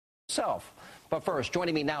Self. But first,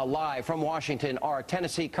 joining me now live from Washington are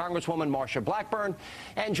Tennessee Congresswoman Marsha Blackburn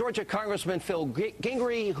and Georgia Congressman Phil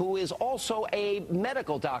Gingrey, who is also a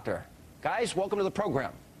medical doctor. Guys, welcome to the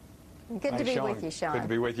program. Good to be with you, Sean. Good to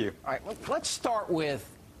be with you. All right, let's start with,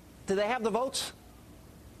 do they have the votes?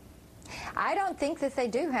 I don't think that they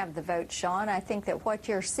do have the vote, Sean. I think that what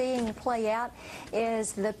you're seeing play out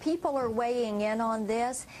is the people are weighing in on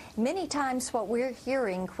this. Many times what we're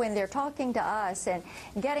hearing when they're talking to us and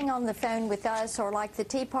getting on the phone with us, or like the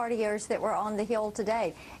Tea Partiers that were on the Hill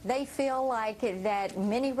today, they feel like that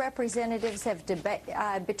many representatives have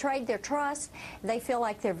betrayed their trust. They feel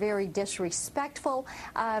like they're very disrespectful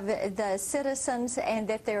of the citizens and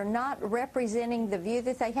that they're not representing the view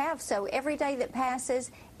that they have. So every day that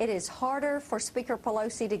passes, it is harder for Speaker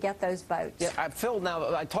Pelosi to get those votes. Yeah, Phil,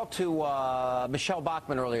 now, I talked to Michelle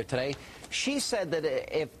Bachmann earlier today. She said that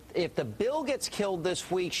if the bill gets killed this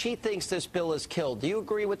week, she thinks this bill is killed. Do you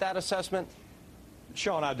agree with that assessment?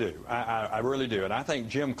 Sean, I do. I really do. And I think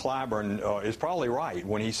Jim Clyburn is probably right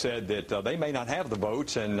when he said that they may not have the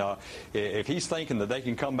votes. And if he's thinking that they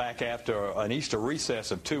can come back after an Easter recess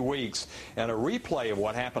of 2 weeks and a replay of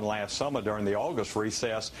what happened last summer during the August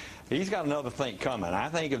recess, he's got another thing coming. I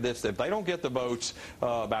think of this, if they don't get the votes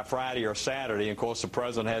by Friday or Saturday, and of course the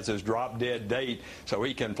president has his drop-dead date so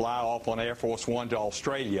he can fly off on Air Force One to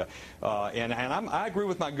Australia. I agree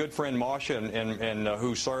with my good friend Marsha, and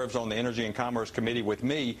who serves on the Energy and Commerce Committee with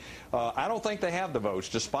me. I don't think they have the votes,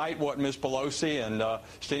 despite what Ms. Pelosi and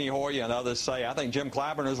Steny Hoyer and others say. I think Jim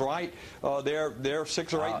Clyburn is right. They're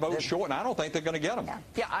 6 or 8 votes short, and I don't think they're going to get them.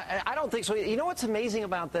 Yeah, I don't think so. You know what's amazing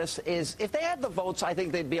about this is if they had the votes, I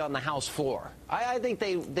think they'd be on the House floor. I think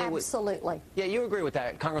they would. Absolutely. Yeah, you agree with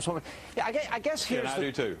that, Congresswoman. Yeah, I guess here's I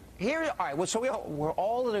do too. All right, well, so we're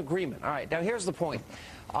all in agreement. All right, now here's the point.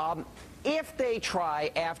 If they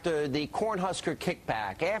try after the Cornhusker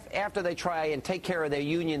kickback, after they try and take care of their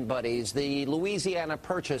union buddies, the Louisiana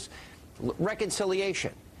Purchase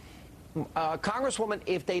reconciliation, Congresswoman,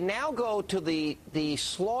 if they now go to the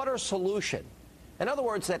slaughter solution, in other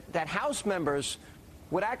words, that House members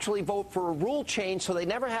would actually vote for a rule change so they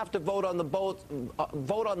never have to vote on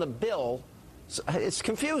the bill, it's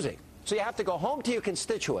confusing. So you have to go home to your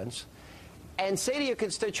constituents and say to your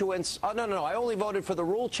constituents, oh, no, I only voted for the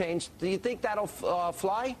rule change. Do you think that'll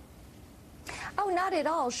fly? Oh, not at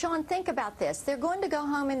all. Sean, think about this. They're going to go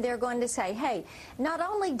home and they're going to say, hey, not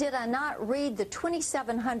only did I not read the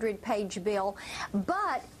 2,700-page bill,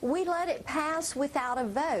 but we let it pass without a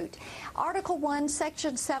vote. Article 1,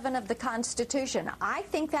 Section 7 of the Constitution. I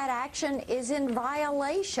think that action is in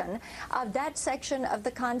violation of that section of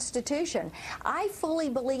the Constitution. I fully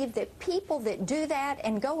believe that people that do that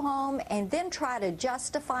and go home and then try to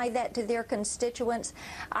justify that to their constituents,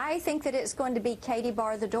 I think that it's going to be Katie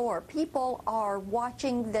bar the door. People are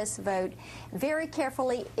watching this vote very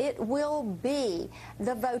carefully. It will be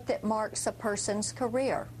the vote that marks a person's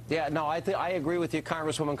career. Yeah, no, I agree with you,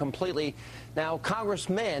 Congresswoman, completely. Now,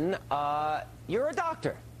 Congressmen, you're a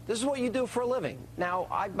doctor. This is what you do for a living. Now,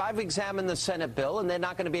 I've examined the Senate bill, and they're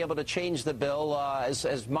not going to be able to change the bill,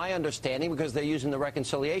 as my understanding, because they're using the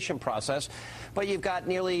reconciliation process. But you've got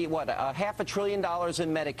nearly, what, $500 billion in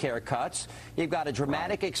Medicare cuts. You've got a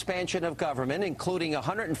dramatic expansion of government, including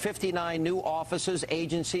 159 new offices,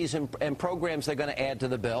 agencies, and programs they're going to add to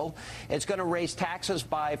the bill. It's going to raise taxes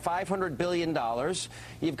by $500 billion.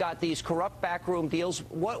 You've got these corrupt backroom deals.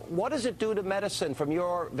 What does it do to medicine from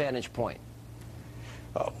your vantage point?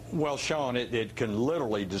 Well, Sean, it can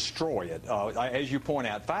literally destroy it. As you point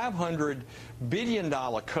out, $500 billion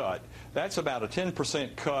cut, that's about a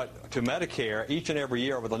 10% cut to Medicare each and every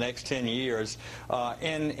year over the next 10 years.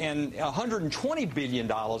 And $120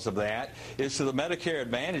 billion of that is to the Medicare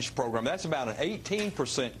Advantage program. That's about an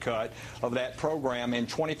 18% cut of that program, and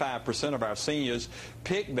 25% of our seniors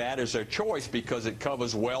pick that as their choice because it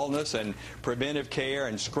covers wellness and preventive care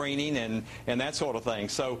and screening and that sort of thing.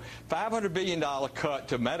 So $500 billion cut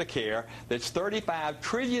to Medicare, that's $35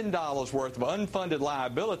 trillion worth of unfunded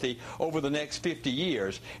liability over the next 50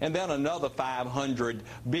 years, and then another $500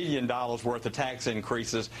 billion worth of tax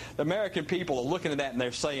increases. The American people are looking at that and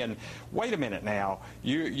they're saying, wait a minute now,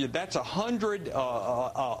 that's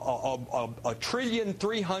 $1 trillion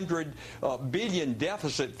 300 billion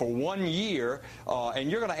deficit for 1 year, and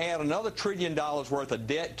you're going to add another $1 trillion worth of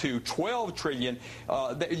debt to $12 trillion.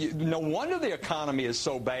 No wonder the economy is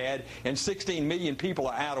so bad and 16 million people people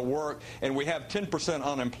are out of work, and we have 10%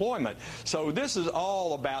 unemployment. So this is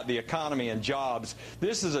all about the economy and jobs.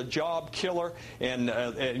 This is a job killer, and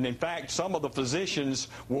in fact, some of the physicians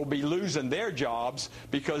will be losing their jobs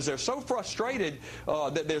because they're so frustrated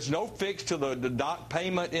that there's no fix to the doc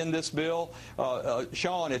payment in this bill.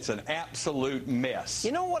 Sean, it's an absolute mess.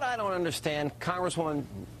 You know what I don't understand, Congresswoman?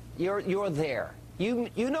 You're there. You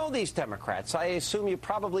know these Democrats. I assume you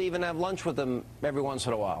probably even have lunch with them every once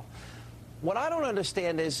in a while. What I don't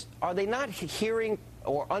understand is, are they not hearing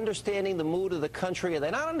or understanding the mood of the country? Are they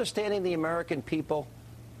not understanding the American people?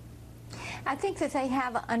 I think that they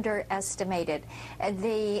have underestimated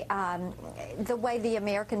the way the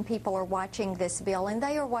American people are watching this bill, and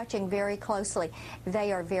they are watching very closely.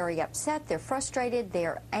 They are very upset. They're frustrated.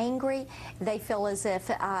 They're angry. They feel as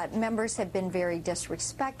if members have been very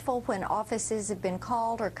disrespectful when offices have been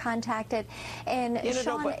called or contacted. And,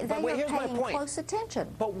 Sean, they are paying close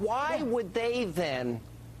attention. But why would they then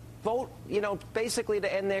vote, basically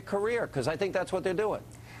to end their career? Because I think that's what they're doing.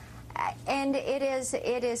 And it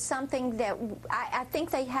is something that I think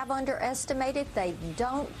they have underestimated. They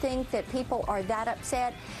don't think that people are that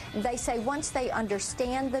upset. They say once they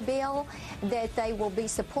understand the bill that they will be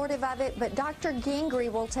supportive of it. But Dr. Gingrey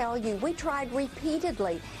will tell you, we tried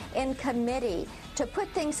repeatedly in committee to put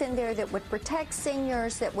things in there that would protect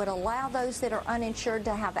seniors, that would allow those that are uninsured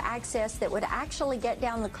to have access, that would actually get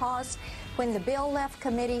down the cost. When the bill left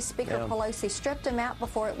committee, Speaker Pelosi stripped them out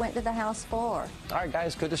before it went to the House floor. All right,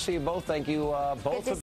 guys, good to see you both. Thank you both.